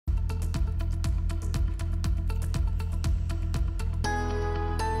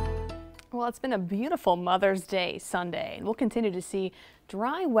Well, it's been a beautiful Mother's Day Sunday, and we'll continue to see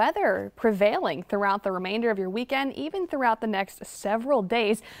dry weather prevailing throughout the remainder of your weekend, even throughout the next several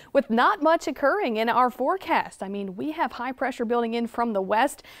days, with not much occurring in our forecast. I mean, we have high pressure building in from the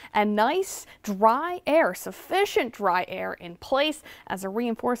west and nice dry air, sufficient dry air in place as a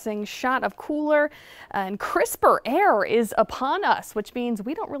reinforcing shot of cooler and crisper air is upon us, which means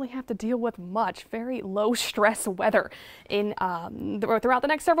we don't really have to deal with much very low stress weather in throughout the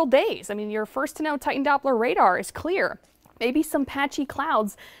next several days. I mean, your first to know Titan Doppler radar is clear. Maybe some patchy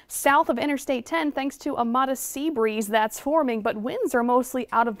clouds south of Interstate 10 thanks to a modest sea breeze that's forming, but winds are mostly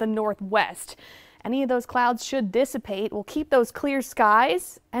out of the northwest. Any of those clouds should dissipate. We'll keep those clear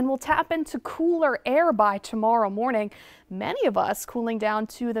skies and we'll tap into cooler air by tomorrow morning. Many of us cooling down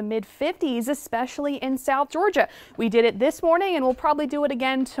to the mid-50s, especially in South Georgia. We did it this morning and we'll probably do it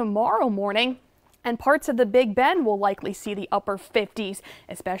again tomorrow morning. And parts of the Big Bend will likely see the upper 50s,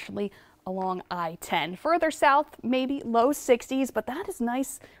 especially along I-10. Further south, maybe low 60s, but that is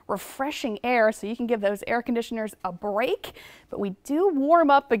nice, refreshing air, so you can give those air conditioners a break. But we do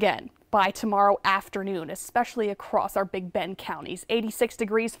warm up again by tomorrow afternoon, especially across our Big Bend counties. 86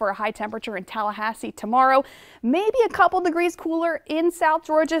 degrees for a high temperature in Tallahassee tomorrow. Maybe a couple degrees cooler in South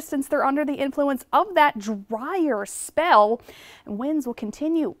Georgia since they're under the influence of that drier spell. And winds will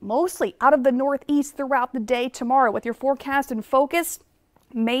continue mostly out of the northeast throughout the day tomorrow with your forecast in focus.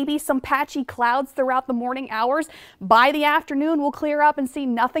 Maybe some patchy clouds throughout the morning hours. By the afternoon, we'll clear up and see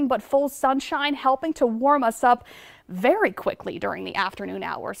nothing but full sunshine, helping to warm us up very quickly during the afternoon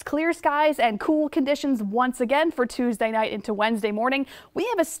hours. Clear skies and cool conditions once again for Tuesday night into Wednesday morning. We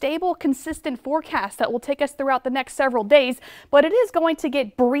have a stable, consistent forecast that will take us throughout the next several days, but it is going to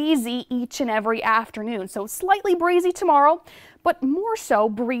get breezy each and every afternoon. So slightly breezy tomorrow, but more so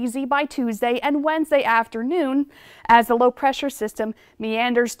breezy by Tuesday and Wednesday afternoon as the low pressure system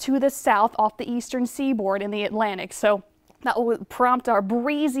meanders to the south off the eastern seaboard in the Atlantic. So that will prompt our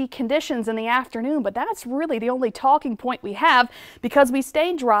breezy conditions in the afternoon, but that's really the only talking point we have because we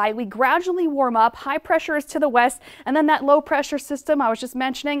stay dry, we gradually warm up, high pressure is to the west, and then that low pressure system I was just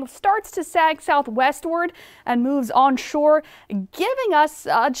mentioning starts to sag southwestward and moves onshore, giving us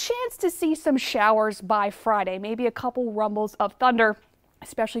a chance to see some showers by Friday, maybe a couple rumbles of thunder,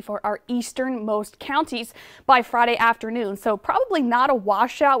 especially for our easternmost counties by Friday afternoon. So probably not a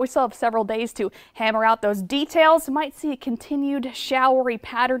washout. We still have several days to hammer out those details. Might see a continued showery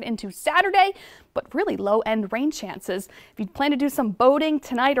pattern into Saturday, but really low-end rain chances. If you plan to do some boating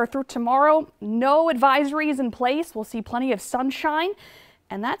tonight or through tomorrow, no advisories in place. We'll see plenty of sunshine.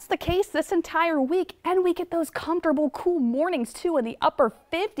 And that's the case this entire week. And we get those comfortable, cool mornings too in the upper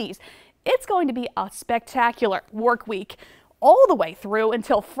 50s. It's going to be a spectacular work week all the way through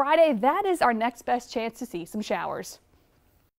until Friday. That is our next best chance to see some showers.